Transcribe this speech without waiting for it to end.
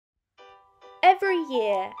Every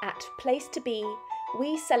year at Place to Be,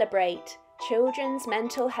 we celebrate Children's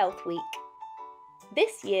Mental Health Week.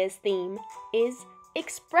 This year's theme is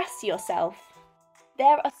Express Yourself.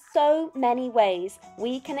 There are so many ways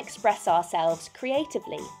we can express ourselves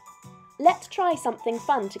creatively. Let's try something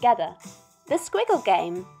fun together. The Squiggle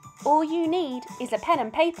game. All you need is a pen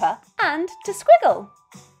and paper and to squiggle.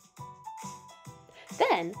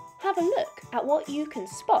 Then have a look at what you can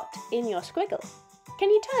spot in your squiggle. Can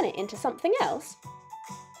you turn it into something else?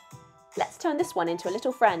 Let's turn this one into a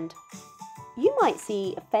little friend. You might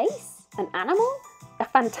see a face, an animal, a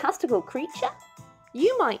fantastical creature.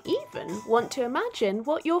 You might even want to imagine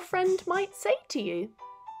what your friend might say to you.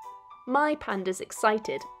 My panda's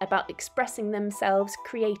excited about expressing themselves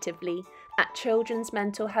creatively at Children's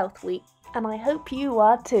Mental Health Week, and I hope you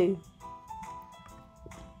are too.